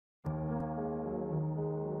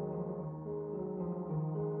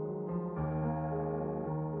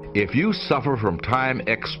If you suffer from time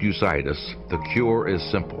excusitis, the cure is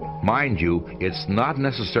simple. Mind you, it's not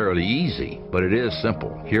necessarily easy, but it is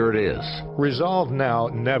simple. Here it is. Resolve now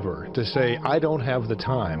never to say, I don't have the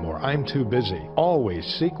time or I'm too busy. Always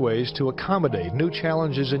seek ways to accommodate new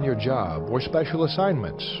challenges in your job or special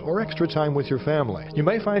assignments or extra time with your family. You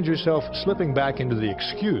may find yourself slipping back into the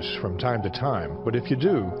excuse from time to time, but if you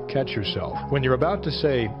do, catch yourself. When you're about to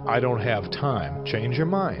say, I don't have time, change your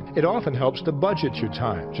mind. It often helps to budget your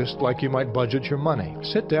time, just like you might budget your money.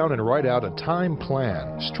 Sit down and write out a time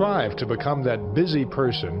plan. Strive to become that busy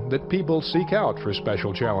person that people seek out for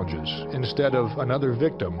special challenges, instead of another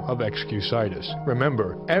victim of excusitis.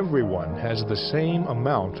 Remember, everyone has the same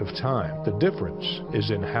amount of time. The difference is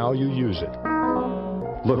in how you use it.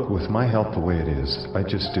 Look, with my health the way it is, I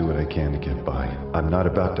just do what I can to get by. I'm not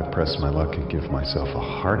about to press my luck and give myself a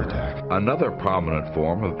heart attack. Another prominent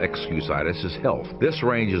form of excusitis is health. This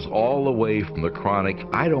ranges all the way from the chronic,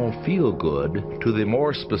 I don't feel good, to the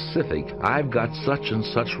more specific, I've got such and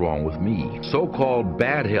such wrong with me. So-called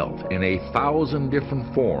bad health in 1,000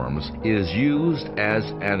 different forms is used as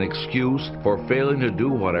an excuse for failing to do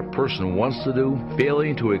what a person wants to do,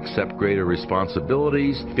 failing to accept greater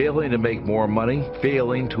responsibilities, failing to make more money,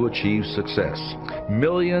 failing to achieve success.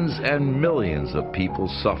 Millions and millions of people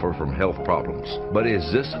suffer from health problems. But is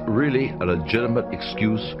this really a legitimate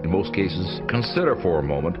excuse in most cases? Consider for a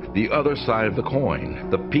moment the other side of the coin.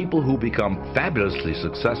 The people who become fabulously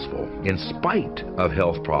successful in spite of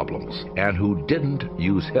health problems and who didn't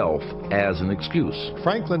use health as an excuse.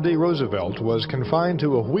 Franklin D. Roosevelt was confined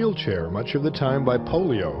to a wheelchair much of the time by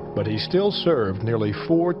polio, but he still served nearly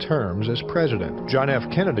 4 terms as president. John F.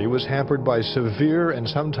 Kennedy was hampered by severe and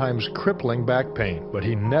sometimes crippling back pain, but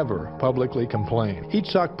he never publicly complained.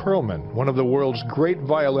 Itzhak Perlman, one of the world's great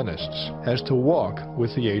violinists, has to walk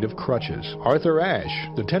with the aid of crutches. Arthur Ashe,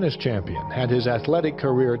 the tennis champion, had his athletic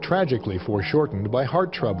career tragically foreshortened by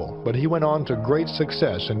heart trouble, but he went on to great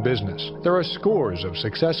success in business. There are scores of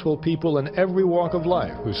successful people in every walk of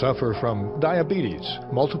life who suffer from diabetes,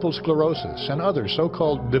 multiple sclerosis, and other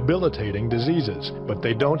so-called debilitating diseases, but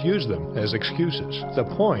they don't use them as excuses.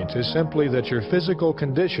 The point is simply that your physical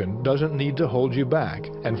condition doesn't need to hold you back,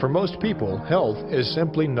 and for most people, health is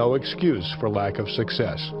simply no excuse for lack of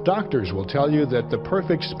success. Doctors will tell you that the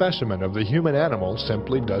perfect specimen of the human animal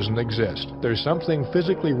simply doesn't exist. There's something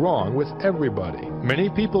physically wrong with everybody. Many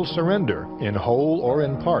people surrender, in whole or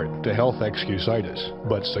in part, to health excusitis,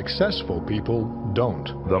 but successful people don't.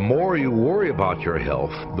 The more you worry about your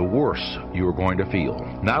health, the worse you're going to feel.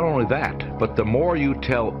 Not only that, but the more you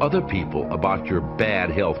tell other people about your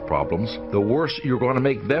bad health problems, the worse you're going to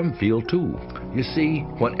make them feel too. You see,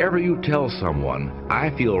 whenever you tell someone,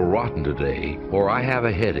 I feel rotten today, or I have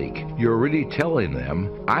a headache, you're really telling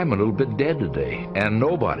them, I'm a little bit dead today. And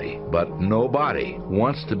nobody, but nobody,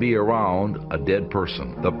 wants to be around a dead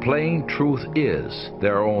person. The plain truth is,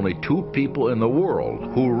 there are only 2 people in the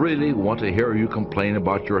world who really want to hear you complain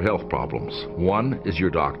about your health problems. One is your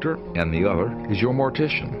doctor, and the other is your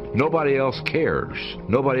mortician. Nobody else cares.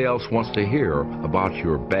 Nobody else wants to hear about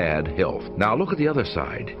your bad health. Now look at the other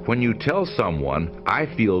side. When you tell someone, I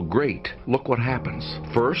feel great, look what happens.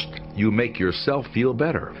 First, you make yourself feel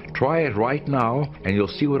better. Try it right now, and you'll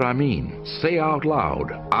see what I mean. Say out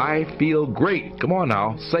loud, I feel great. Come on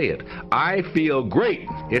now, say it. I feel great.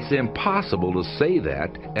 It's impossible to say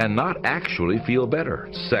that and not actually feel better.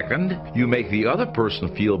 Second, you make the other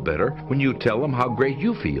person feel better when you tell them how great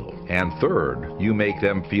you feel. And third, you make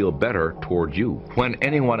them feel better toward you. When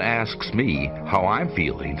anyone asks me how I'm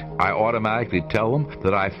feeling, I automatically tell them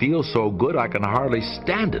that I feel so good I can hardly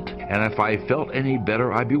stand it, and if I felt any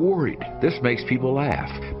better, I'd be worried. This makes people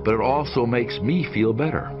laugh, but it also makes me feel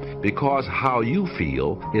better, because how you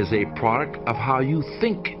feel is a product of how you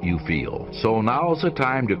think you feel. So now's the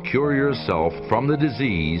time to cure yourself from the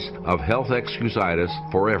disease of health excusitis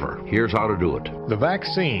forever. Here's how to do it. The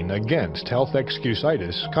vaccine against health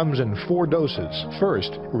excusitis comes in 4 doses.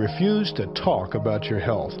 First, refuse to talk about your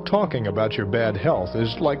health. Talking about your bad health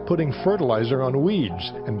is like putting fertilizer on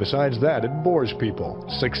weeds, and besides that, it bores people.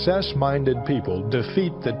 Success-minded people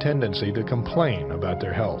defeat the tendency to complain about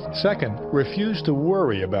their health. Second, refuse to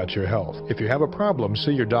worry about your health. If you have a problem,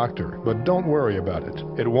 see your doctor, but don't worry about it.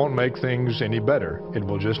 It won't make things any better. It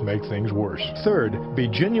will just make things worse. Third, be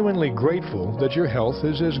genuinely grateful that your health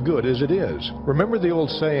is as good as it is. Remember the old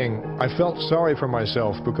saying, I felt sorry for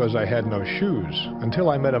myself because I had no shoes, until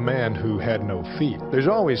I met a man who had no feet. There's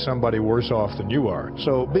always somebody worse off than you are,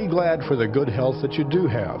 so be glad for the good health that you do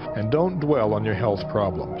have, and don't dwell on your health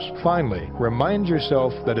problems. Finally, remind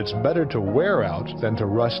yourself that it's better to wear out than to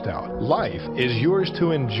rust out. Life is yours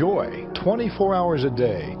to enjoy enjoy 24 hours a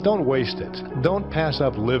day. Don't waste it. Don't pass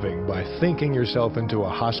up living by thinking yourself into a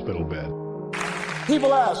hospital bed.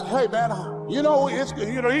 People ask, hey man,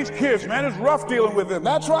 these kids, man, it's rough dealing with them.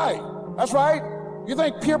 That's right. That's right. You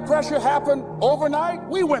think peer pressure happened overnight?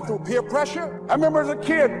 We went through peer pressure. I remember as a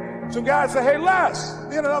kid, some guys said, hey Les,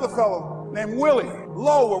 me and another fellow named Willie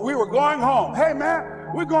Lowe, we were going home. Hey man,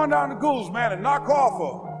 we're going down to Gould's, man, and knock off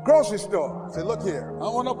a grocery store. I said, look here, I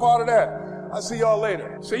don't want no part of that. I'll see y'all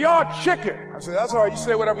later. Say, y'all chicken. I said, that's all right, you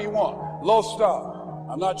say whatever you want. Low star.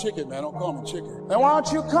 I'm not chicken, man, don't call me chicken. Then why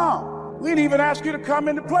don't you come? We didn't even ask you to come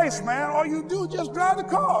into place, man. All you do is just drive the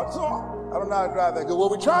car, that's all. I don't know how to drive that good. Well,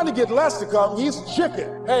 we're trying to get Les to come. He's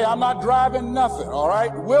chicken. Hey, I'm not driving nothing, all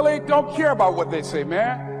right? Willie, don't care about what they say,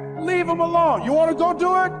 man. Leave him alone. You want to go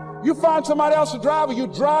do it? You find somebody else to drive, or you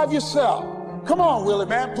drive yourself. Come on, Willie,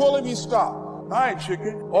 man. Pull him, he stop. I ain't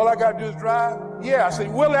chicken. All I got to do is drive? Yeah. I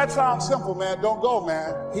said, Willie, that sounds simple, man. Don't go,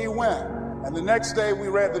 man. He went. And the next day, we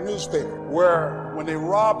read the newspaper where when they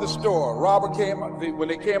robbed the store, when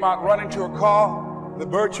they came out running to a car, the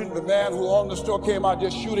merchant, the man who owned the store, came out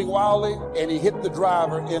just shooting wildly, and he hit the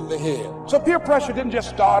driver in the head. So peer pressure didn't just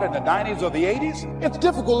start in the 90s or the 80s. It's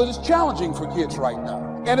difficult. It is challenging for kids right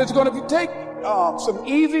now. And it's going to take some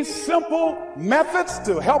easy, simple methods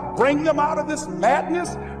to help bring them out of this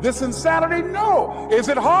madness, this insanity. No. Is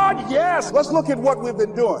it hard? Yes. Let's look at what we've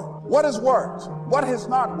been doing. What has worked? What has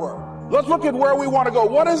not worked? Let's look at where we want to go.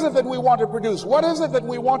 What is it that we want to produce? What is it that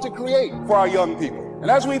we want to create for our young people?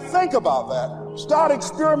 And as we think about that, start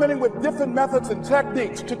experimenting with different methods and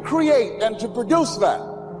techniques to create and to produce that,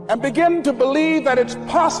 and begin to believe that it's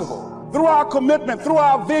possible through our commitment, through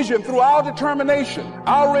our vision, through our determination,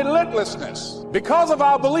 our relentlessness. Because of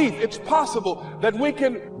our belief, it's possible that we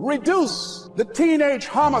can reduce the teenage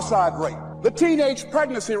homicide rate, the teenage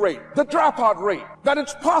pregnancy rate, the dropout rate, that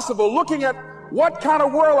it's possible, looking at what kind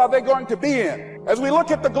of world are they going to be in? As we look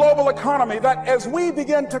at the global economy, that as we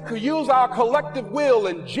begin to use our collective will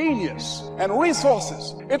and genius and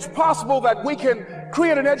resources, it's possible that we can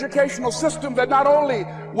create an educational system that not only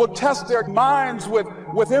will test their minds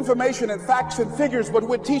with information and facts and figures, but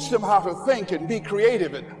will teach them how to think and be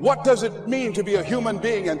creative. And what does it mean to be a human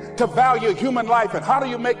being and to value human life? And how do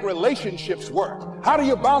you make relationships work? How do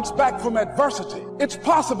you bounce back from adversity? It's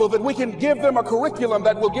possible that we can give them a curriculum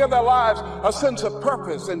that will give their lives a sense of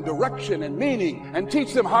purpose and direction and meaning, and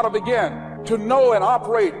teach them how to begin to know and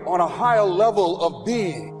operate on a higher level of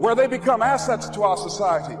being, where they become assets to our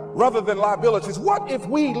society rather than liabilities. What if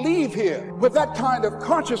we leave here with that kind of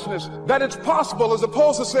consciousness that it's possible, as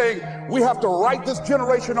opposed to saying we have to write this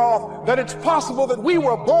generation off, that it's possible that we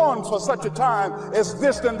were born for such a time as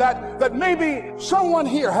this and that, that maybe someone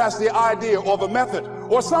here has the idea or the method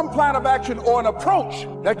or some plan of action or an approach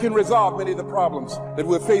that can resolve many of the problems that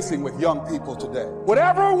we're facing with young people today.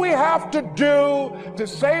 Whatever we have to do to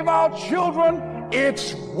save our children,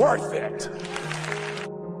 it's worth it.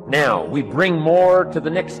 Now, we bring more to the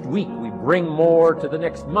next week. We bring more to the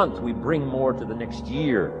next month. We bring more to the next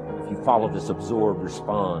year. If you follow this absorb,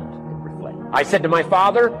 respond, and reflect. I said to my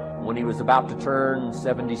father when he was about to turn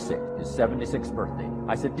 76, his 76th birthday,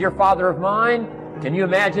 I said, dear father of mine, can you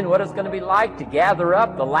imagine what it's going to be like to gather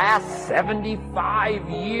up the last 75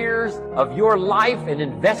 years of your life and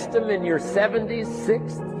invest them in your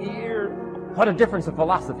 76th year? What a difference of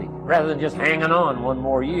philosophy, rather than just hanging on one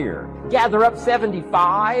more year. Gather up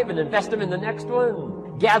 75 and invest them in the next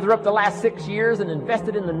one. Gather up the last 6 years and invest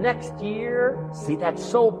it in the next year. See, that's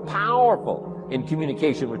so powerful in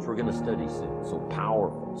communication, which we're going to study soon. So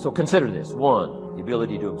powerful. So consider this. 1, the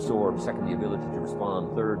ability to absorb. 2, the ability to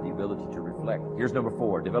respond. 3, the ability to reflect. Here's number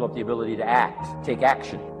 4, develop the ability to act. Take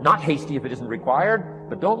action. Not hasty if it isn't required,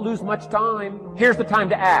 but don't lose much time. Here's the time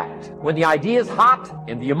to act. When the idea is hot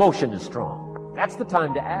and the emotion is strong. That's the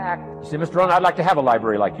time to act. You say, Mr. Rohn, I'd like to have a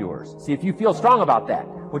library like yours. See, if you feel strong about that,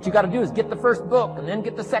 what you got to do is get the first book and then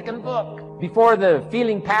get the second book. Before the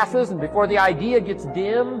feeling passes and before the idea gets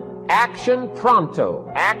dim, action pronto.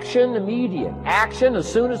 Action immediate. Action as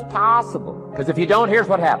soon as possible. Because if you don't, here's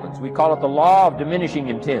what happens. We call it the law of diminishing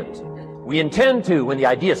intent. We intend to when the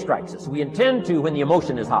idea strikes us. We intend to when the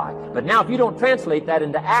emotion is high. But now if you don't translate that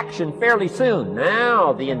into action fairly soon,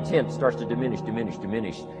 now the intent starts to diminish.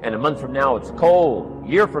 And a month from now it's cold. A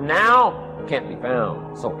year from now, it can't be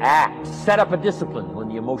found. So act. Set up a discipline when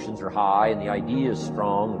the emotions are high and the idea is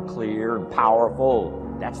strong and clear and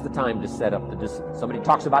powerful. That's the time to set up the discipline. Somebody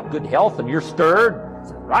talks about good health and you're stirred.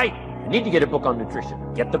 Say, right. You need to get a book on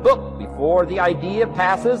nutrition. Get the book before the idea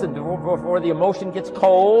passes and before the emotion gets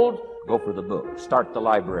cold. Go for the book. Start the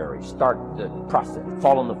library. Start the process.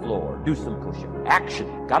 Fall on the floor. Do some push-ups.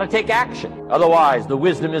 Action. Got to take action. Otherwise, the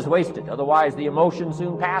wisdom is wasted. Otherwise, the emotion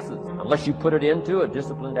soon passes. Unless you put it into a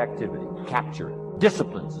disciplined activity. Capture it.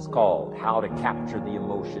 Disciplines is called how to capture the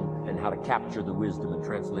emotion and how to capture the wisdom and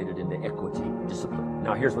translate it into equity. Discipline.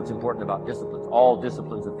 Now, here's what's important about disciplines. All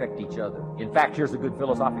disciplines affect each other. In fact, here's a good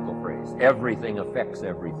philosophical phrase. Everything affects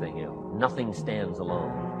everything else. Nothing stands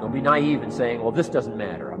alone. Don't be naive in saying, well, this doesn't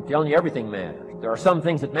matter. I'm telling you, everything matters. There are some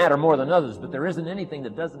things that matter more than others, but there isn't anything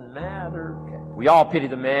that doesn't matter. Okay. We all pity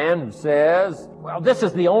the man who says, well, this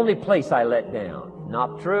is the only place I let down.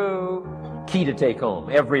 Not true. Key to take home.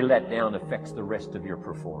 Every letdown affects the rest of your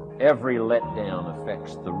performance. Every letdown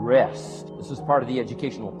affects the rest. This is part of the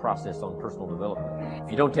educational process on personal development.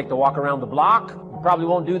 If you don't take the walk around the block, you probably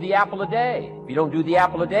won't do the apple a day. If you don't do the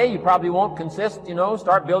apple a day, you probably won't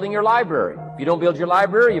start building your library. If you don't build your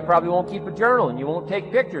library, you probably won't keep a journal, and you won't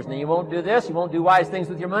take pictures, and then you won't do this, you won't do wise things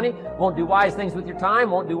with your money, won't do wise things with your time,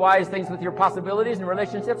 won't do wise things with your possibilities and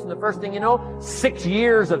relationships, and the first thing you know, 6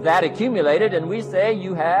 years of that accumulated, and we say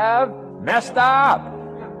you have messed up.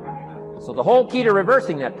 So the whole key to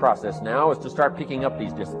reversing that process now is to start picking up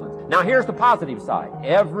these disciplines. Now here's the positive side.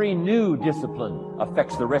 Every new discipline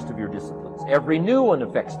affects the rest of your disciplines. Every new one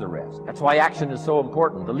affects the rest. That's why action is so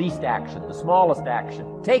important. The least action, the smallest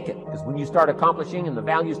action. Take it. Because when you start accomplishing and the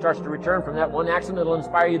value starts to return from that one action, it'll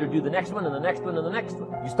inspire you to do the next one and the next one and the next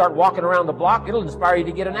one. You start walking around the block, it'll inspire you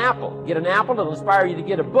to get an apple. Get an apple, it'll inspire you to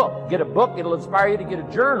get a book. Get a book, it'll inspire you to get a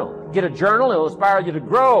journal. Get a journal, it'll inspire you to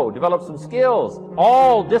grow, develop some skills.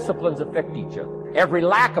 All disciplines affect each other. Every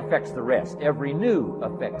lack affects the rest. Every new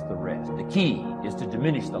affects the rest. The key is to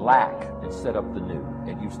diminish the lack and set up the new.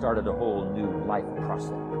 And you've started a whole new life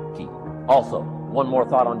process. Key. Also, one more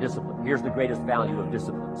thought on discipline. Here's the greatest value of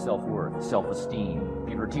discipline. Self-worth, self-esteem.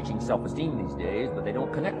 People are teaching self-esteem these days, but they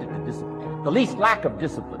don't connect it to discipline. The least lack of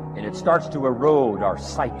discipline, and it starts to erode our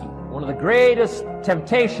psyche. One of the greatest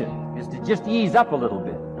temptation is to just ease up a little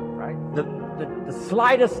bit, right? The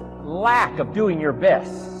slightest lack of doing your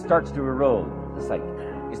best starts to erode the psyche.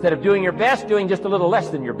 Instead of doing your best, doing just a little less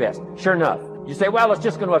than your best. Sure enough, you say, well, it's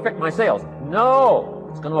just going to affect my sales. No,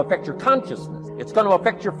 it's going to affect your consciousness. It's going to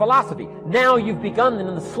affect your philosophy. Now you've begun in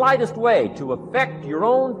the slightest way to affect your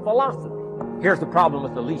own philosophy. Here's the problem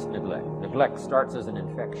with the least neglect. Neglect starts as an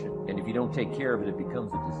infection, and if you don't take care of it, it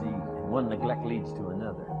becomes a disease. And one neglect leads to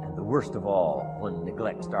another. And the worst of all, when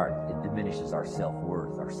neglect starts, it diminishes our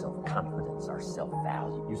self-worth, our self-confidence, our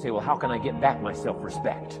self-value. You say, well, how can I get back my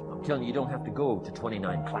self-respect? I'm telling you, you don't have to go to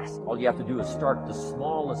 29 classes. All you have to do is start the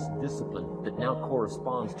smallest discipline that now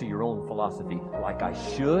corresponds to your own philosophy. Like I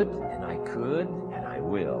should, and I could, and I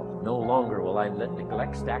will. No longer will I let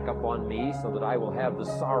neglect stack up on me so that I will have the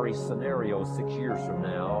sorry scenario 6 years from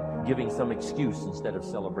now, giving some excuse instead of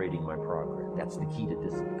celebrating my progress. That's the key to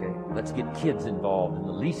discipline, okay? Let's get kids involved in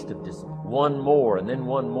the least of discipline. One more, and then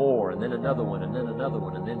one more, and then another one, and then another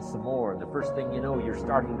one, and then some more. And the first thing you know, you're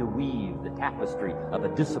starting to weave the tapestry of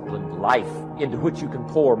a disciplined life into which you can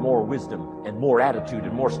pour more wisdom and more attitude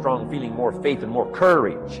and more strong feeling, more faith and more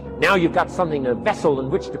courage. Now you've got something, a vessel in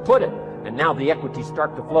which to put it. And now the equities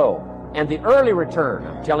start to flow. And the early return,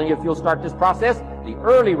 I'm telling you, if you'll start this process, the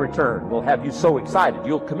early return will have you so excited.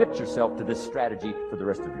 You'll commit yourself to this strategy for the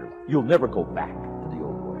rest of your life. You'll never go back to the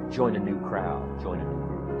old way. Join a new crowd. Join a new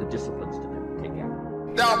group. The disciplines to do. Take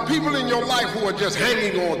action. There are people in your life who are just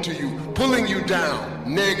hanging on to you, pulling you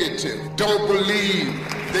down, negative, don't believe.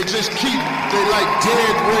 They just they like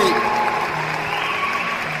dead weight.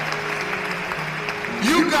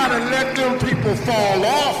 You gotta let them people fall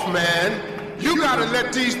off, man. You gotta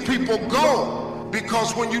let these people go,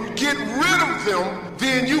 because when you get rid of them,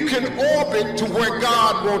 then you can orbit to where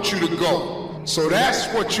God wants you to go. So that's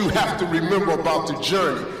what you have to remember about the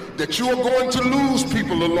journey, that you are going to lose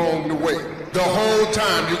people along the way. The whole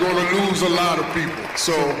time you're going to lose a lot of people.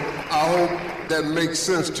 So I hope that makes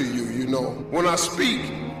sense to you. You know, when I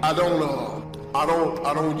speak, I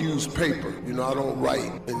don't use paper. You know, I don't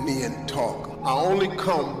write and then talk. I only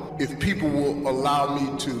come if people will allow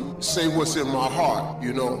me to say what's in my heart.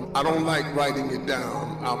 You know, I don't like writing it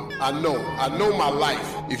down. I know my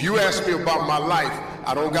life. If you ask me about my life,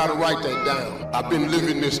 I don't got to write that down. I've been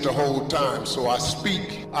living this the whole time, so I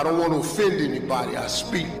speak. I don't want to offend anybody. I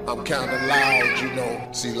speak. I'm kind of loud, you know.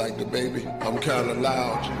 See, like the baby, I'm kind of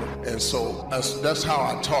loud, you know. And so that's how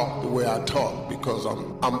I talk, the way I talk, because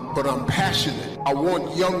I'm passionate. I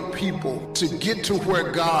want young people to get to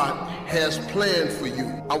where God has planned for you.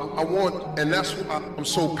 I want, and that's why I'm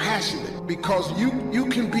so passionate, because you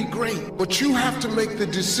can be great, but you have to make the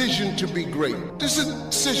decision to be great. This is a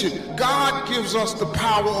decision. God gives us the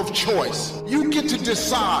power of choice. You get to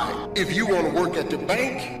decide if you want to work at the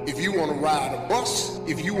bank, if you want to ride a bus,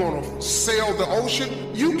 if you want to sail the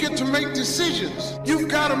ocean. You get to make decisions. You've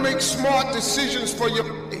got to make smart decisions for your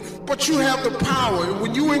life, but you have the power. And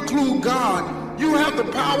when you include God, you have the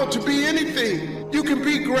power to be anything. You can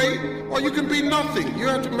be great or you can be nothing. You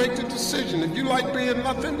have to make the decision. If you like being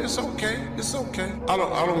nothing, it's okay. It's okay. I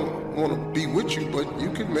don't want to be with you, but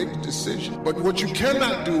you can make the decision. But what you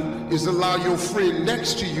cannot do is allow your friend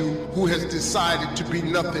next to you who has decided to be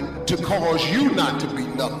nothing to cause you not to be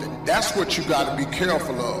nothing. That's what you got to be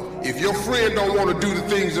careful of. If your friend don't want to do the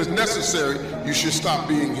things that's necessary, you should stop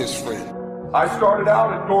being his friend. I started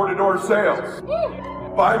out in door-to-door sales.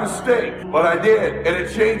 By mistake, but I did, and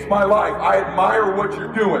it changed my life. I admire what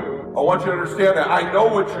you're doing. I want you to understand that. I know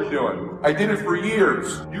what you're doing. I did it for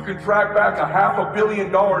years. You can track back a $500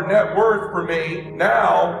 million net worth for me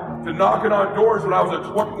now to knocking on doors when I was a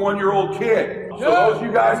 21-year-old kid. So those of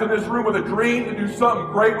you guys in this room with a dream to do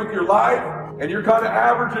something great with your life, and you're kind of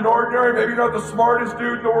average and ordinary, maybe you're not the smartest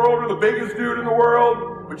dude in the world or the biggest dude in the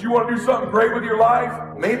world, but you want to do something great with your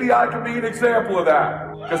life, maybe I can be an example of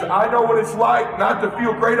that. Because I know what it's like not to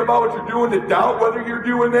feel great about what you're doing, to doubt whether you're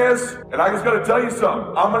doing this. And I just got to tell you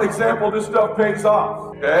something. I'm an example this stuff pays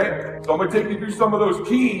off. Okay? So I'm going to take you through some of those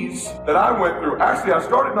keys that I went through. Actually, I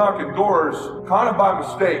started knocking doors kind of by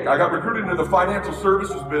mistake. I got recruited into the financial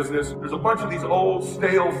services business. There's a bunch of these old,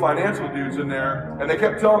 stale financial dudes in there. And they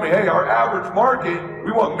kept telling me, hey, our average market,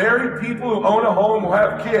 we want married people who own a home, who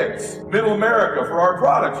have kids. Middle America for our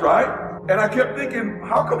products, right? And I kept thinking,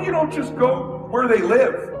 how come you don't just go where they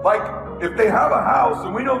live? Like, if they have a house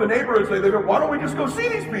and we know the neighborhoods they live in, why don't we just go see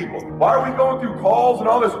these people? Why are we going through calls and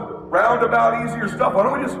all this roundabout easier stuff? Why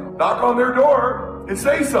don't we just knock on their door and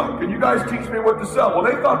say something? Can you guys teach me what to sell? Well,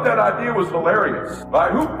 they thought that idea was hilarious.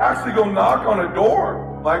 Right? Who actually go knock on a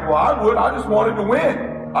door? Like, well, I would. I just wanted to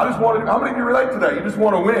win. How many of you relate to that? You just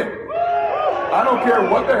want to win. I don't care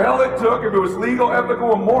what the hell it took. If it was legal,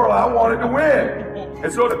 ethical, and moral, I wanted to win.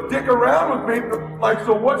 And so to dick around with me, like,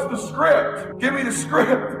 so what's the script? Give me the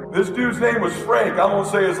script. This dude's name was Frank. I won't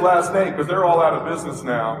say his last name because they're all out of business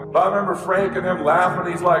now. But I remember Frank and him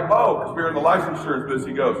laughing. He's like, oh, because we're in the life insurance business.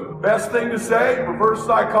 He goes, best thing to say, reverse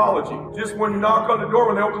psychology. Just when you knock on the door,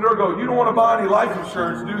 when they open the door, go, you don't want to buy any life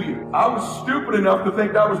insurance, do you? I was stupid enough to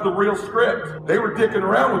think that was the real script. They were dicking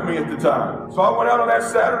around with me at the time. So I went out on that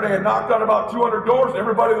Saturday and knocked on about 200 doors. And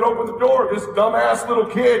everybody that opened the door, this dumbass little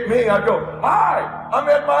kid, me, I'd go, hi, I'm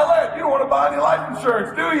at Mylett. You don't want to buy any life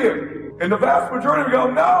insurance, do you? And the vast majority would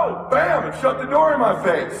go, no, bam, and shut the door in my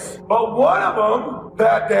face. But one of them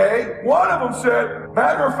that day, one of them said,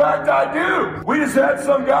 matter of fact, I do. We just had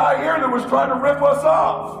some guy here that was trying to rip us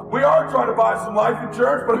off. We are trying to buy some life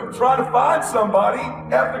insurance, but I'm trying to find somebody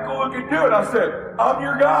ethical who can do it. I said, I'm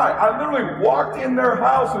your guy. I literally walked in their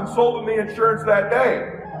house and sold them the insurance that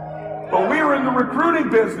day. But we were in the recruiting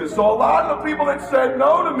business, so a lot of the people that said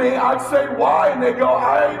no to me, I'd say why, and they go,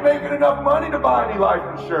 I ain't making enough money to buy any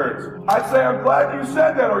life insurance. I'd say, I'm glad you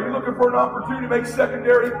said that. Are you looking for an opportunity to make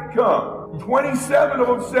secondary income? 27 of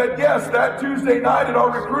them said yes. That Tuesday night at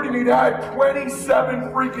our recruiting meeting, I had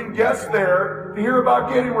 27 freaking guests there to hear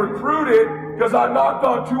about getting recruited because I knocked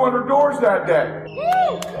on 200 doors that day.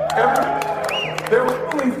 There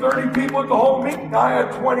were only 30 people at the whole meeting. I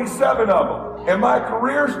had 27 of them. And my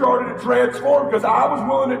career started to transform because I was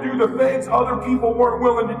willing to do the things other people weren't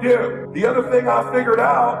willing to do. The other thing I figured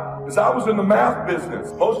out is I was in the math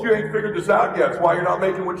business. Most of you ain't figured this out yet. That's why you're not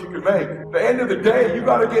making what you can make. At the end of the day, you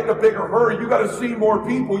got to get in a bigger hurry. You got to see more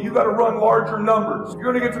people. You got to run larger numbers. You're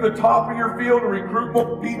going to get to the top of your field and recruit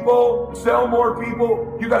more people, sell more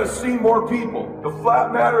people. You got to see more people. The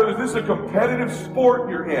flat matter is this is a competitive sport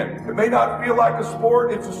you're in. It may not feel like a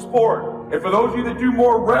sport. It's a sport. And for those of you that do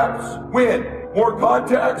more reps, win. More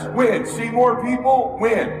contacts, win. See more people,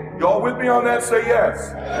 win. Y'all with me on that? Say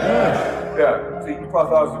yes. Yes. Yeah. See, you probably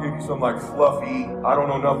thought I was going to give you some like fluffy, I don't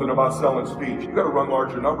know nothing about selling speech. You got to run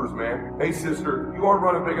larger numbers, man. Hey, sister, you aren't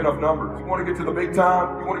running big enough numbers. You want to get to the big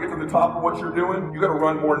time? You want to get to the top of what you're doing? You got to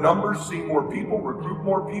run more numbers, see more people, recruit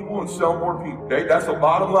more people, and sell more people. Okay? That's the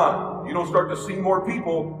bottom line. You don't start to see more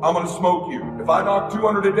people, I'm going to smoke you. If I knock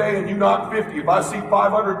 200 a day and you knock 50, if I see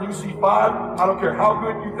 500 and you see 5, I don't care how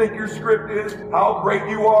good you think your script is, how great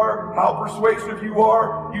you are, how persuasive you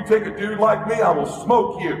are. You take a dude like me, I will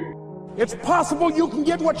smoke you. It's possible you can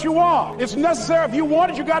get what you want. It's necessary. If you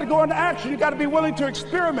want it, you got to go into action. You got to be willing to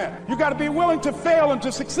experiment. You got to be willing to fail and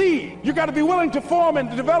to succeed. You got to be willing to form and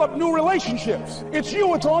to develop new relationships. It's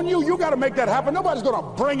you. It's on you. You got to make that happen. Nobody's going to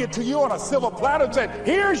bring it to you on a silver platter and say,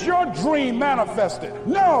 here's your dream manifested.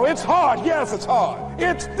 No, it's hard. Yes, it's hard.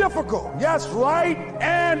 It's difficult. Yes, right.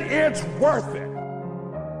 And it's worth it.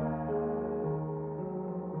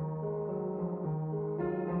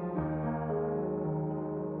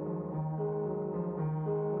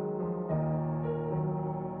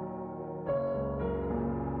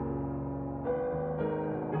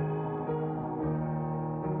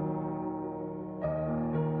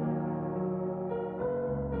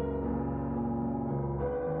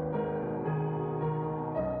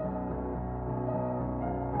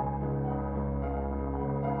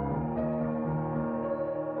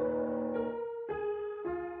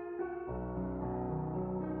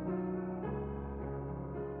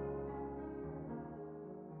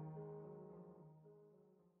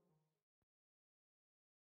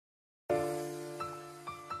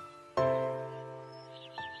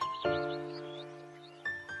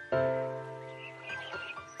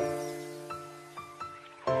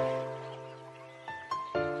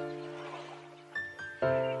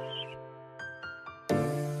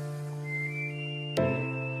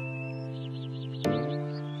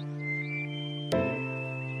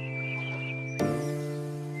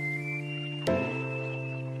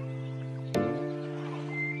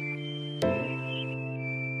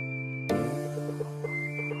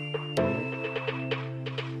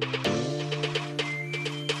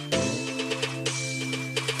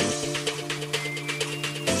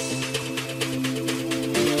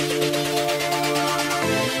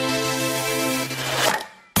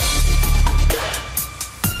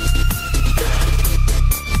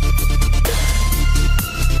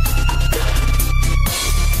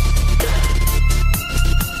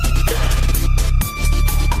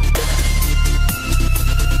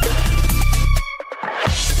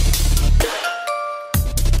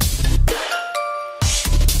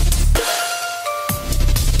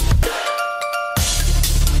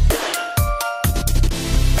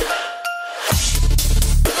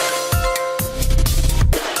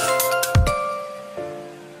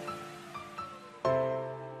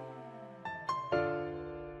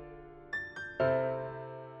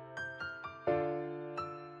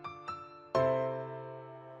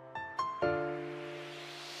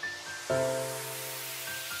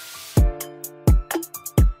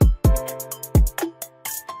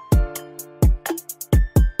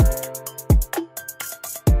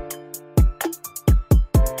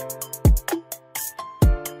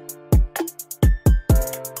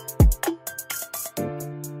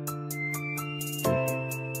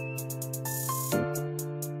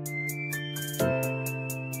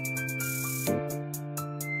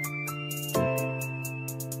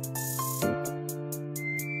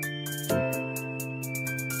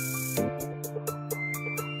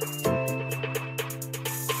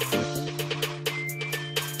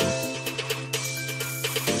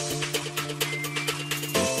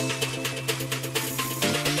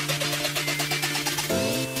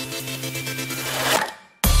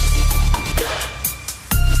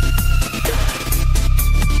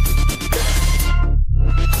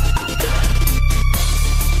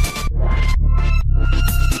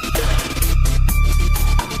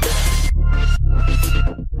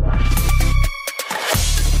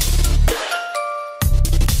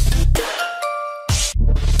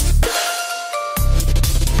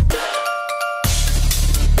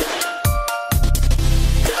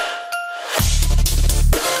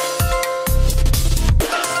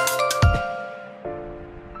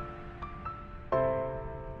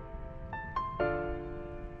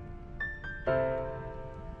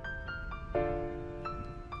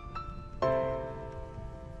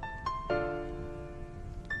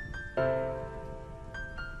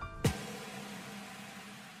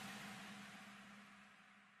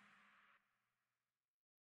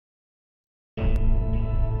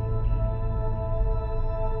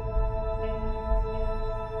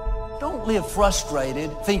 Don't live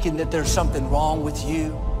frustrated, thinking that there's something wrong with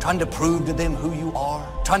you, trying to prove to them who you are,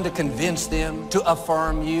 trying to convince them to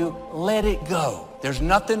affirm you. Let it go. There's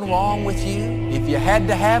nothing wrong with you. If you had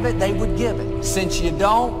to have it, they would give it. Since you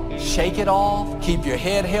don't, shake it off. Keep your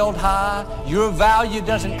head held high. Your value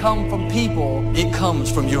doesn't come from people. It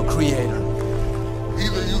comes from your Creator.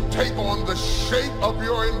 Either you take on the shape of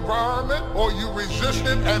your environment or you resist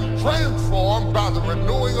it and transform by the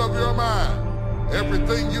renewing of your mind.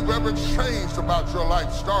 Everything you've ever changed about your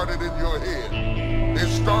life started in your head. It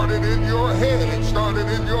started in your head. It started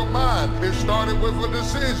in your mind. It started with a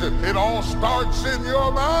decision. It all starts in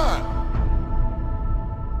your mind.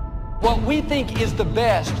 What we think is the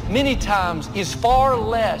best many times is far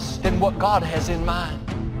less than what God has in mind.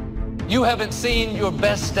 You haven't seen your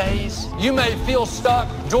best days. You may feel stuck.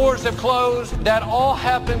 Doors have closed. That all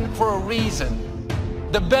happened for a reason.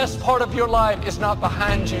 The best part of your life is not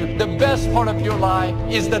behind you. The best part of your life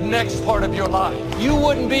is the next part of your life. You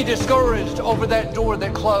wouldn't be discouraged over that door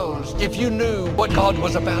that closed if you knew what God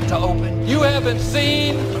was about to open. You haven't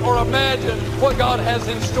seen or imagined what God has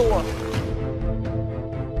in store.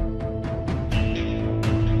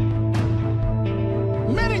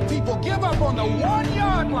 Many people give up on the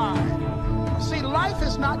 1-yard line. See, life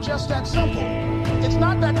is not just that simple. It's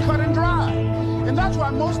not that cut and dry. And that's why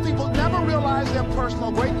most people never realize their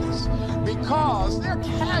personal greatness, because they're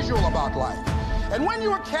casual about life. And when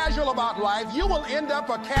you are casual about life, you will end up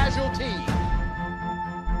a casualty.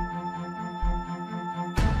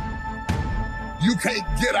 You can't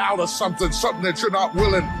get out of something that you're not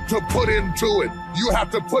willing to put into it. You have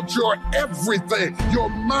to put your everything, your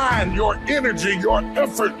mind, your energy, your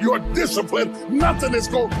effort, your discipline. Nothing is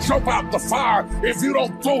going to jump out the fire if you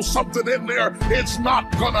don't throw something in there. It's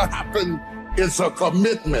not going to happen. It's a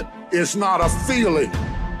commitment. It's not a feeling.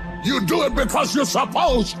 You do it because you're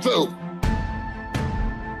supposed to.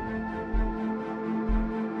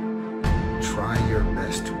 Try your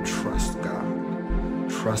best to trust God.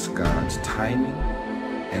 Trust God's timing,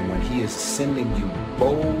 and when He is sending you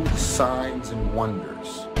bold signs and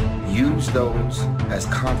wonders, use those as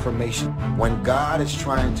confirmation. When God is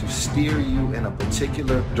trying to steer you in a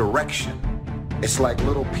particular direction, it's like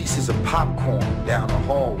little pieces of popcorn down a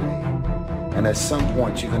hallway, and at some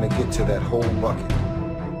point you're going to get to that whole bucket.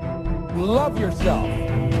 Love yourself.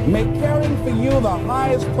 Make caring for you the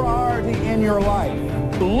highest priority in your life.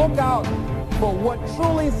 Look out for what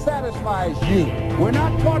truly satisfies you. We're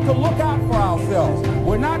not taught to look out for ourselves.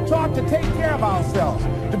 We're not taught to take care of ourselves,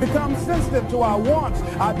 to become sensitive to our wants,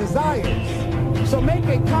 our desires. So make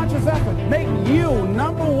a conscious effort. Make you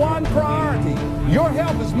 #1 priority. Your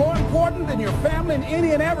health is more important than your family and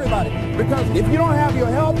any and everybody. Because if you don't have your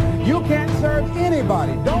health, you can't serve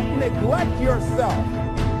anybody. Don't neglect yourself.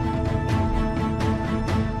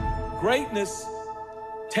 Greatness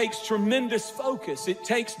takes tremendous focus. It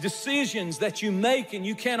takes decisions that you make, and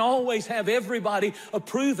you can't always have everybody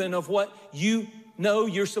approving of what you know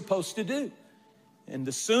you're supposed to do. And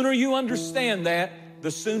the sooner you understand that,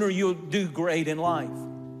 the sooner you'll do great in life.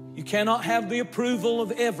 You cannot have the approval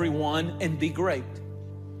of everyone and be great.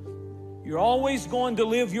 You're always going to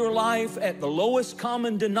live your life at the lowest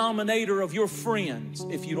common denominator of your friends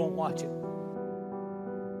if you don't watch it.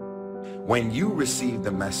 When you receive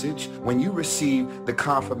the message, when you receive the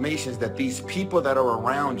confirmations that these people that are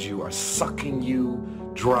around you are sucking you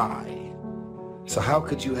dry. So how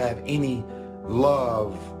could you have any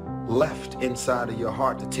love left inside of your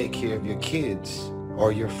heart to take care of your kids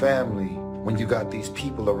or your family when you got these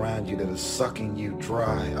people around you that are sucking you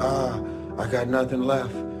dry? I got nothing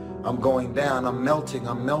left. I'm going down. I'm melting.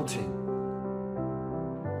 I'm melting.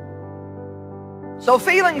 So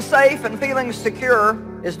feeling safe and feeling secure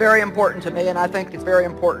is very important to me, and I think it's very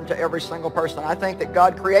important to every single person. I think that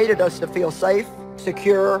God created us to feel safe,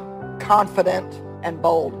 secure, confident, and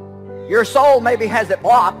bold. Your soul maybe has it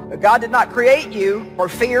blocked, but God did not create you for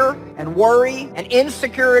fear and worry and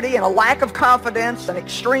insecurity and a lack of confidence and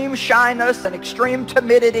extreme shyness and extreme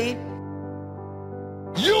timidity.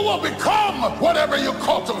 You will become whatever you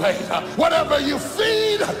cultivate. Whatever you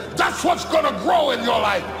feed, that's what's going to grow in your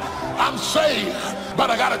life. I'm saved, but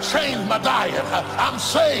I gotta change my diet. I'm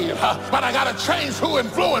saved, but I gotta change who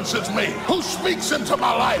influences me, who speaks into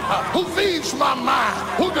my life, who feeds my mind,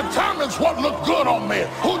 who determines what looks good on me,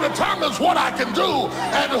 who determines what I can do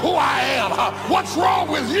and who I am. What's wrong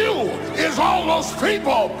with you is all those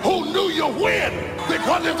people who knew you win,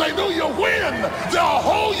 because if they knew you win, they'll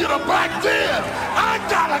hold you to back then. I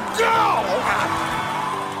gotta go.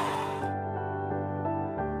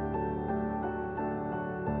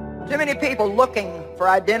 Too many people looking for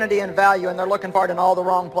identity and value, and they're looking for it in all the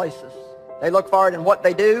wrong places. They look for it in what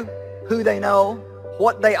they do, who they know,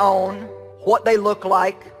 what they own, what they look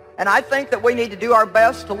like. And I think that we need to do our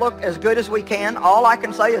best to look as good as we can. All I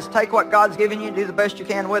can say is take what God's given you and do the best you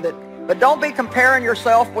can with it. But don't be comparing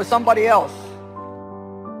yourself with somebody else.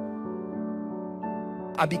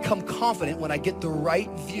 I become confident when I get the right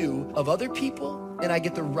view of other people and I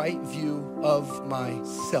get the right view of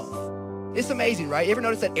myself. It's amazing, right? You ever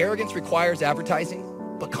notice that arrogance requires advertising,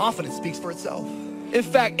 but confidence speaks for itself? In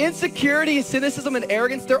fact, insecurity, cynicism, and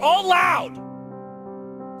arrogance, they're all loud.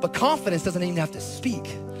 But confidence doesn't even have to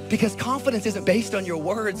speak, because confidence isn't based on your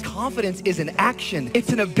words. Confidence is an action. It's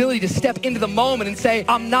an ability to step into the moment and say,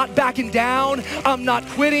 I'm not backing down, I'm not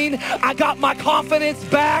quitting, I got my confidence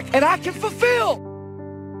back, and I can fulfill.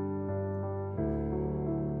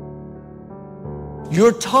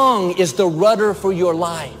 Your tongue is the rudder for your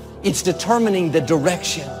life. It's determining the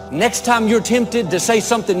direction. Next time you're tempted to say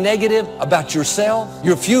something negative about yourself,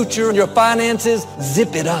 your future, your finances,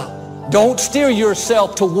 zip it up. Don't steer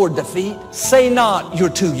yourself toward defeat. Say not, you're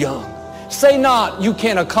too young. Say not, you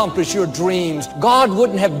can't accomplish your dreams. God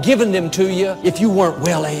wouldn't have given them to you if you weren't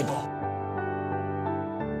well able.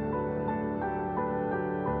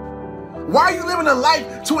 Why are you living a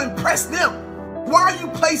life to impress them? Why are you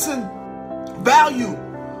placing value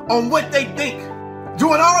on what they think?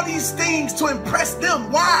 Doing all these things to impress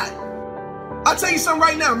them. Why? I'll tell you something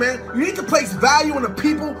right now, man. You need to place value on the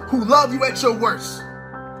people who love you at your worst.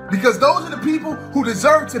 Because those are the people who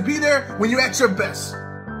deserve to be there when you're at your best.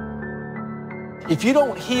 If you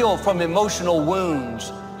don't heal from emotional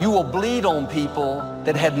wounds, you will bleed on people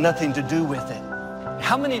that had nothing to do with it.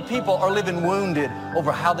 How many people are living wounded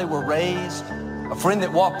over how they were raised, a friend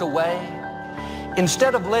that walked away?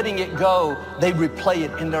 Instead of letting it go, they replay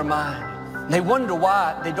it in their mind. They wonder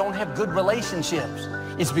why they don't have good relationships.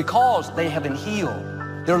 It's because they haven't healed.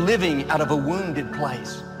 They're living out of a wounded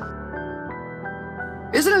place.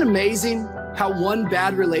 Isn't it amazing how one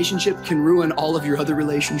bad relationship can ruin all of your other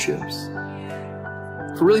relationships?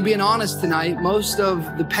 If we're really being honest tonight, most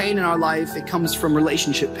of the pain in our life, it comes from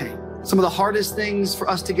relationship pain. Some of the hardest things for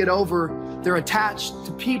us to get over, they're attached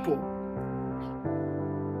to people.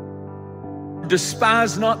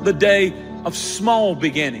 Despise not the day of small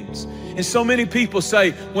beginnings. And so many people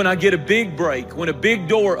say, when I get a big break, when a big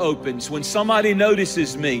door opens, when somebody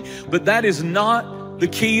notices me, but that is not the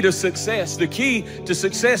key to success. The key to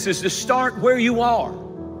success is to start where you are,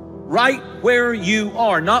 right where you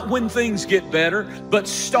are, not when things get better, but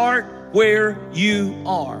start where you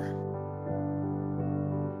are.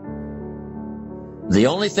 The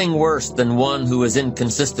only thing worse than one who is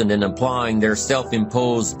inconsistent in applying their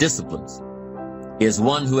self-imposed disciplines is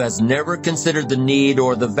one who has never considered the need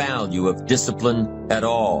or the value of discipline at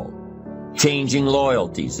all, changing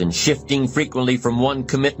loyalties and shifting frequently from one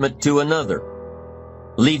commitment to another,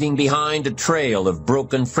 leaving behind a trail of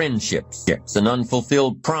broken friendships and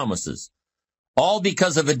unfulfilled promises, all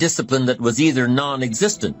because of a discipline that was either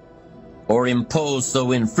non-existent or imposed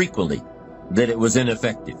so infrequently that it was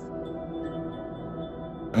ineffective.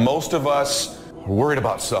 Most of us are worried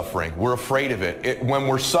about suffering. We're afraid of it. When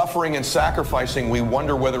we're suffering and sacrificing, we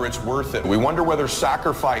wonder whether it's worth it. We wonder whether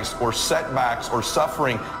sacrifice or setbacks or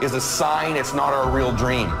suffering is a sign it's not our real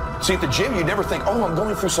dream. See, at the gym, you never think, oh, I'm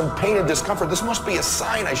going through some pain and discomfort. This must be a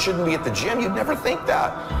sign I shouldn't be at the gym. You'd never think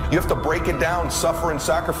that. You have to break it down, suffer and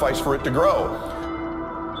sacrifice for it to grow.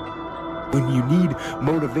 When you need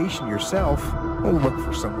motivation yourself, don't look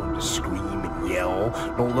for someone to scream and yell.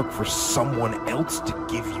 Don't look for someone else to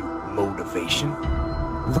give you motivation.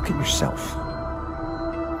 Look at yourself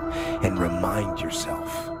and remind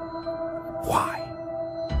yourself why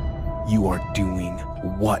you are doing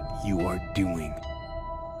what you are doing.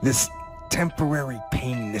 This temporary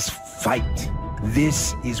pain, this fight,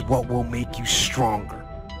 this is what will make you stronger.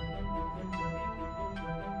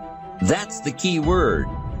 That's the key word,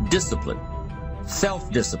 discipline,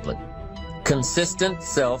 self-discipline, consistent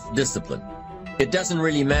self-discipline. It doesn't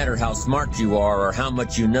really matter how smart you are or how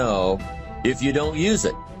much you know if you don't use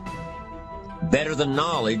it. Better than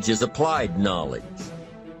knowledge is applied knowledge.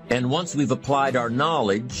 And once we've applied our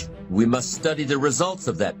knowledge, we must study the results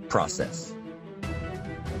of that process.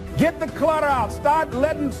 Get the clutter out. Start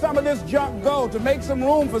letting some of this junk go to make some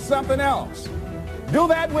room for something else. Do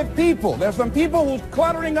that with people. There's some people who's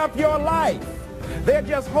cluttering up your life. They're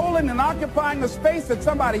just holding and occupying the space that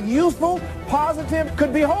somebody useful, positive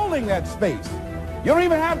could be holding that space. You don't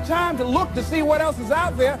even have time to look to see what else is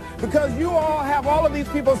out there because you all have all of these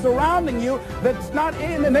people surrounding you that's not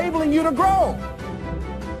enabling you to grow.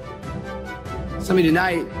 Some of you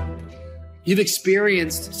tonight, you've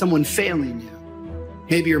experienced someone failing you.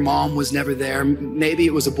 Maybe your mom was never there. Maybe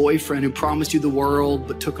it was a boyfriend who promised you the world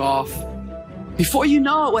but took off. Before you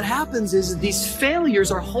know it, what happens is these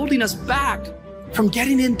failures are holding us back from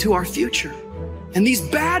getting into our future. And these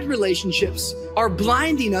bad relationships are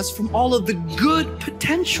blinding us from all of the good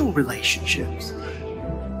potential relationships.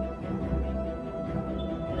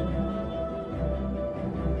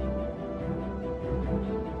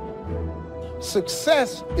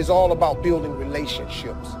 Success is all about building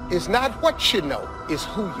relationships. It's not what you know, it's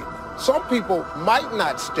who you know. Some people might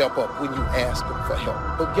not step up when you ask them for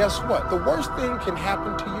help. But guess what? The worst thing can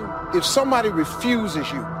happen to you if somebody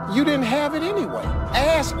refuses you. You didn't have it anyway.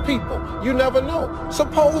 Ask people. You never know.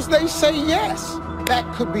 Suppose they say yes.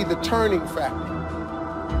 That could be the turning factor.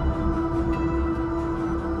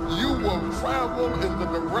 You will travel in the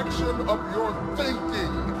direction of your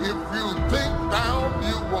thinking. If you think down,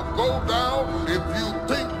 you will go down. If you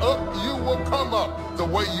think up, you will come up. The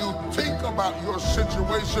way you think about your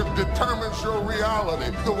situation determines your reality.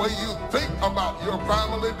 The way you think about your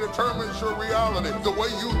family determines your reality. The way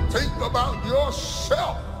you think about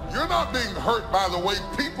yourself. You're not being hurt by the way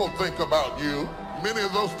people think about you. Many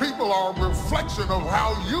of those people are a reflection of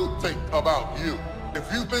how you think about you.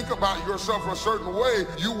 If you think about yourself a certain way,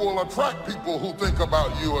 you will attract people who think about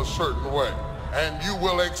you a certain way. And you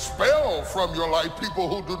will expel from your life people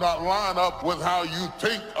who do not line up with how you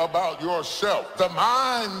think about yourself. The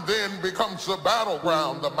mind then becomes the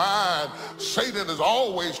battleground. The mind, Satan is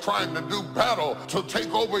always trying to do battle to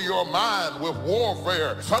take over your mind with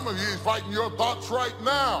warfare. Some of you is fighting your thoughts right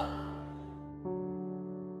now.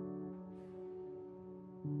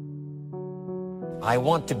 I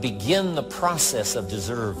want to begin the process of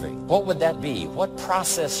deserving. What would that be? What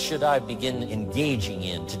process should I begin engaging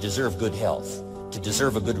in to deserve good health, to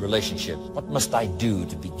deserve a good relationship? What must I do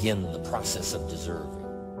to begin the process of deserving?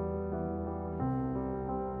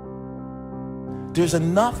 There's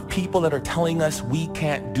enough people that are telling us we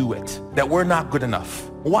can't do it, that we're not good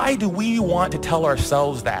enough. Why do we want to tell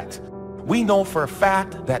ourselves that? We know for a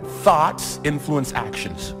fact that thoughts influence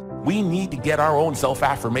actions. We need to get our own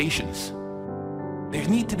self-affirmations. There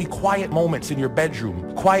need to be quiet moments in your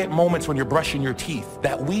bedroom, quiet moments when you're brushing your teeth,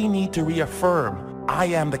 that we need to reaffirm, I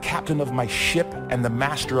am the captain of my ship and the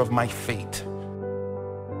master of my fate.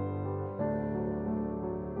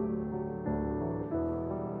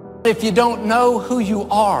 If you don't know who you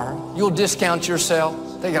are, you'll discount yourself,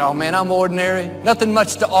 thinking, oh man, I'm ordinary, nothing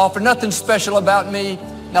much to offer, nothing special about me.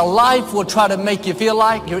 Now life will try to make you feel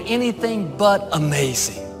like you're anything but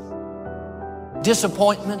amazing.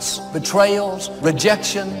 Disappointments, betrayals,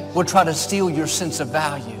 rejection will try to steal your sense of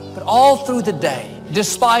value. But all through the day,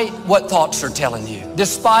 despite what thoughts are telling you,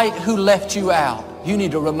 despite who left you out, you need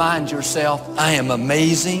to remind yourself, I am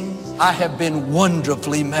amazing. I have been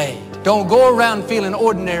wonderfully made. Don't go around feeling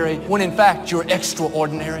ordinary when in fact you're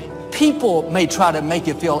extraordinary. People may try to make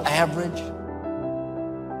you feel average.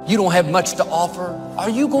 You don't have much to offer. Are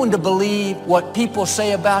you going to believe what people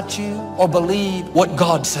say about you or believe what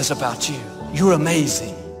God says about you? You're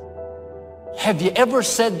amazing. Have you ever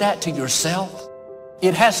said that to yourself?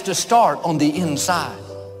 It has to start on the inside.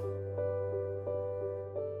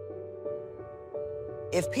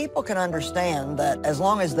 If people can understand that as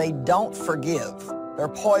long as they don't forgive, they're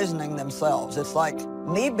poisoning themselves. It's like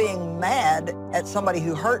me being mad at somebody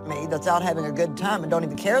who hurt me that's out having a good time and don't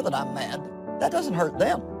even care that I'm mad. That doesn't hurt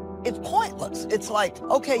them. It's pointless. It's like,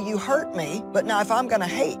 okay, you hurt me, but now if I'm going to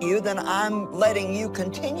hate you, then I'm letting you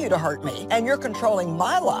continue to hurt me. And you're controlling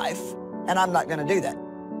my life, and I'm not going to do that.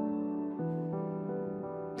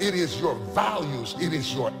 It is your values. It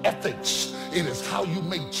is your ethics. It is how you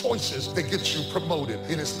make choices that gets you promoted.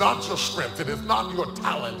 It is not your strength. It is not your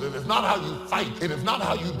talent. It is not how you fight. It is not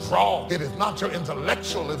how you draw. It is not your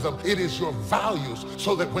intellectualism. It is your values.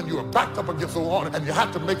 So that when you are backed up against the wall and you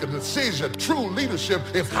have to make a decision, true leadership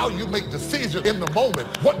is how you make decisions in the moment.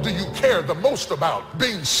 What do you care the most about?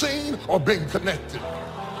 Being seen or being connected?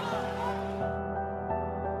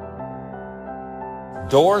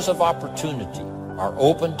 Doors of opportunity are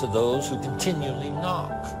open to those who continually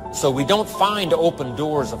knock. So we don't find open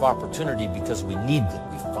doors of opportunity because we need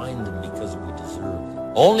them. We find them because we deserve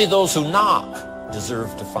them. Only those who knock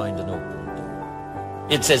deserve to find an open door.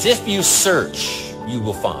 It says, if you search, you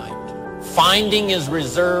will find. Finding is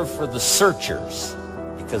reserved for the searchers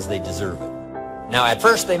because they deserve it. Now, at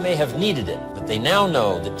first they may have needed it, but they now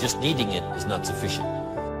know that just needing it is not sufficient.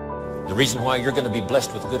 The reason why you're going to be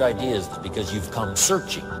blessed with good ideas is because you've come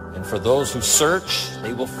searching. And for those who search,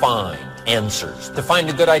 they will find answers. To find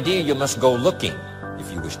a good idea, you must go looking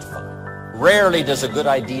if you wish to find. Rarely does a good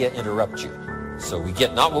idea interrupt you. So we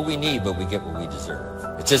get not what we need, but we get what we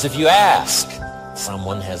deserve. It says if you ask,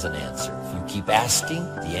 someone has an answer. If you keep asking,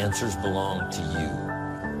 the answers belong to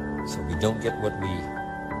you. So we don't get what we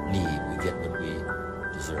need, we get what we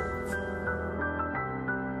deserve.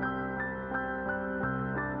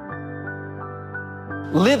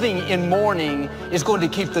 Living in mourning is going to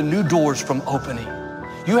keep the new doors from opening.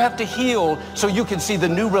 You have to heal so you can see the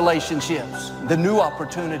new relationships, the new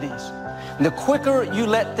opportunities. And the quicker you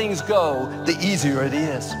let things go, the easier it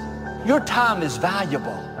is. Your time is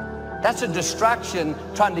valuable. That's a distraction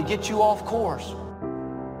trying to get you off course.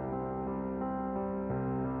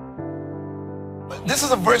 This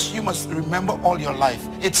is a verse you must remember all your life.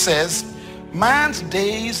 It says, man's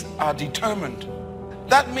days are determined.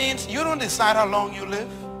 That means you don't decide how long you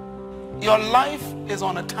live. Your life is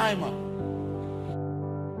on a timer.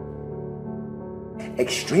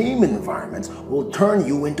 Extreme environments will turn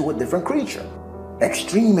you into a different creature.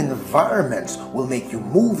 Extreme environments will make you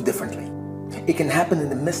move differently. It can happen in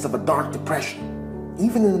the midst of a dark depression,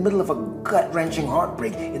 even in the middle of a gut-wrenching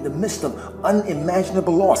heartbreak, in the midst of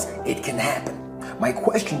unimaginable loss. It can happen. My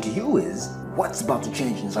question to you is, what's about to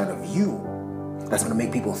change inside of you that's going to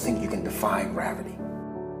make people think you can defy gravity?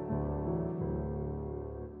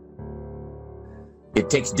 It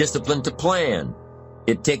takes discipline to plan.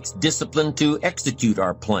 It takes discipline to execute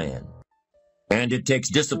our plan. And it takes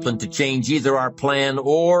discipline to change either our plan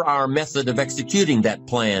or our method of executing that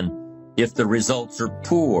plan if the results are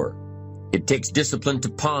poor. It takes discipline to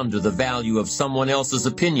ponder the value of someone else's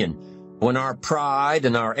opinion when our pride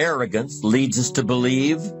and our arrogance leads us to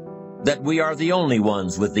believe that we are the only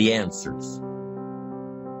ones with the answers.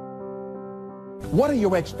 What are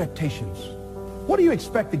your expectations? What do you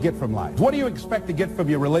expect to get from life? What do you expect to get from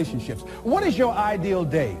your relationships? What is your ideal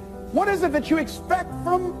day? What is it that you expect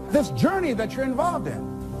from this journey that you're involved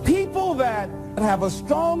in? People that have a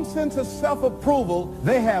strong sense of self-approval,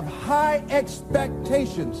 they have high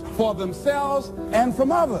expectations for themselves and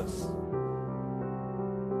from others.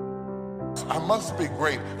 I must be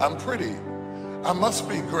great. I'm pretty. I must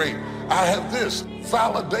be great. I have this.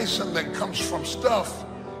 Validation that comes from stuff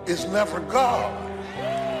is never God.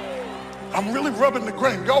 I'm really rubbing the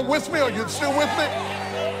grain. Y'all with me? Are you still with me?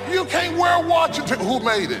 You can't wear a watch until who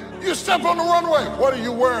made it. You step on the runway. What are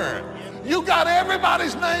you wearing? You got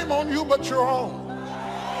everybody's name on you but your own.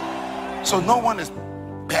 So no one is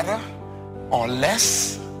better or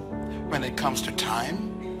less when it comes to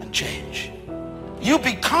time and change. You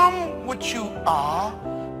become what you are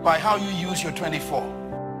by how you use your 24.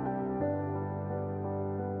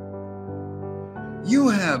 You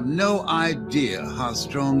have no idea how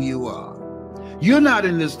strong you are. You're not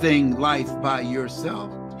in this thing, life, by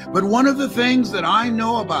yourself. But one of the things that I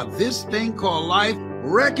know about this thing called life,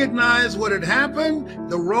 recognize what had happened,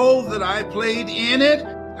 the role that I played in it,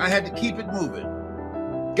 I had to keep it moving.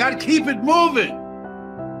 Got to keep it moving.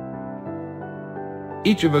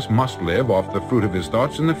 Each of us must live off the fruit of his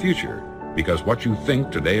thoughts in the future, because what you think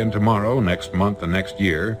today and tomorrow, next month and next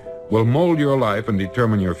year, will mold your life and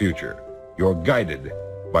determine your future. You're guided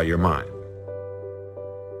by your mind.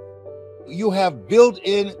 You have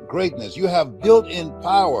built-in greatness. You have built-in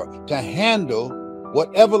power to handle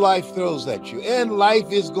whatever life throws at you. And life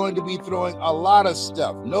is going to be throwing a lot of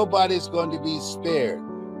stuff. Nobody's going to be spared.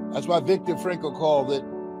 That's why Viktor Frankl called it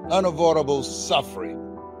unavoidable suffering.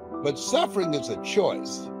 But suffering is a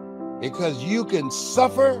choice, because you can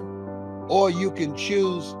suffer or you can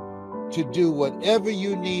choose to do whatever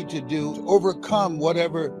you need to do to overcome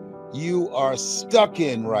whatever you are stuck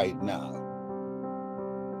in right now.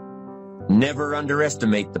 Never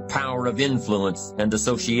underestimate the power of influence and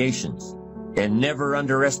associations, and never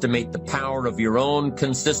underestimate the power of your own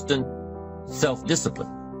consistent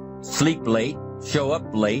self-discipline. Sleep late, show up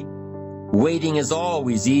late. Waiting is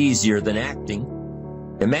always easier than acting.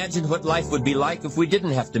 Imagine what life would be like if we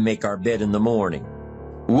didn't have to make our bed in the morning.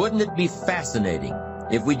 Wouldn't it be fascinating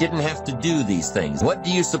if we didn't have to do these things? What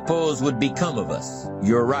do you suppose would become of us?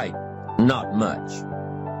 You're right, not much.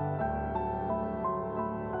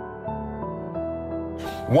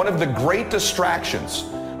 One of the great distractions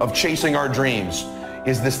of chasing our dreams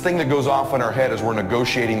is this thing that goes off in our head as we're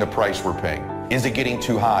negotiating the price we're paying. Is it getting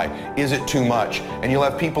too high? Is it too much? And you'll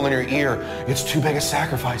have people in your ear, it's too big a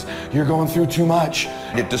sacrifice. You're going through too much.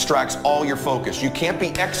 It distracts all your focus. You can't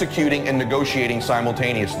be executing and negotiating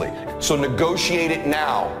simultaneously. So negotiate it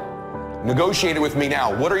now. Negotiate it with me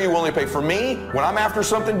now. What are you willing to pay? For me, when I'm after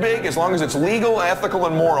something big, as long as it's legal, ethical,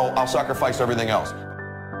 and moral, I'll sacrifice everything else.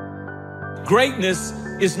 Greatness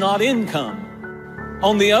is not income.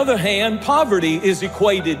 On the other hand, poverty is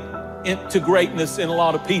equated to greatness in a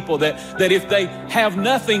lot of people, that if they have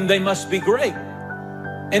nothing, they must be great.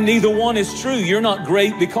 And neither one is true. You're not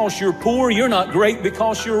great because you're poor. You're not great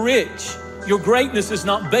because you're rich. Your greatness is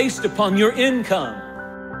not based upon your income.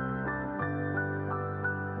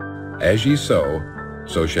 As ye sow,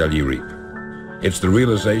 so shall ye reap. It's the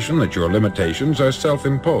realization that your limitations are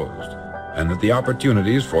self-imposed, and that the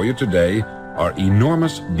opportunities for you today are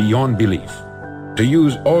enormous beyond belief. To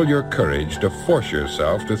use all your courage to force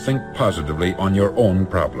yourself to think positively on your own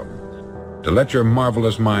problem. To let your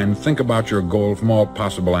marvelous mind think about your goal from all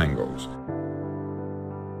possible angles.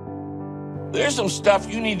 There's some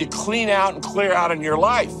stuff you need to clean out and clear out in your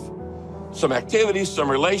life. Some activities,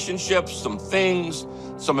 some relationships, some things,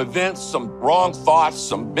 some events, some wrong thoughts,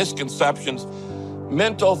 some misconceptions,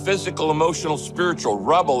 mental, physical, emotional, spiritual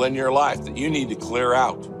rubble in your life that you need to clear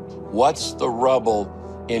out. What's the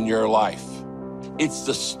rubble in your life? It's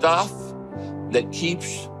the stuff that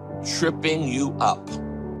keeps tripping you up.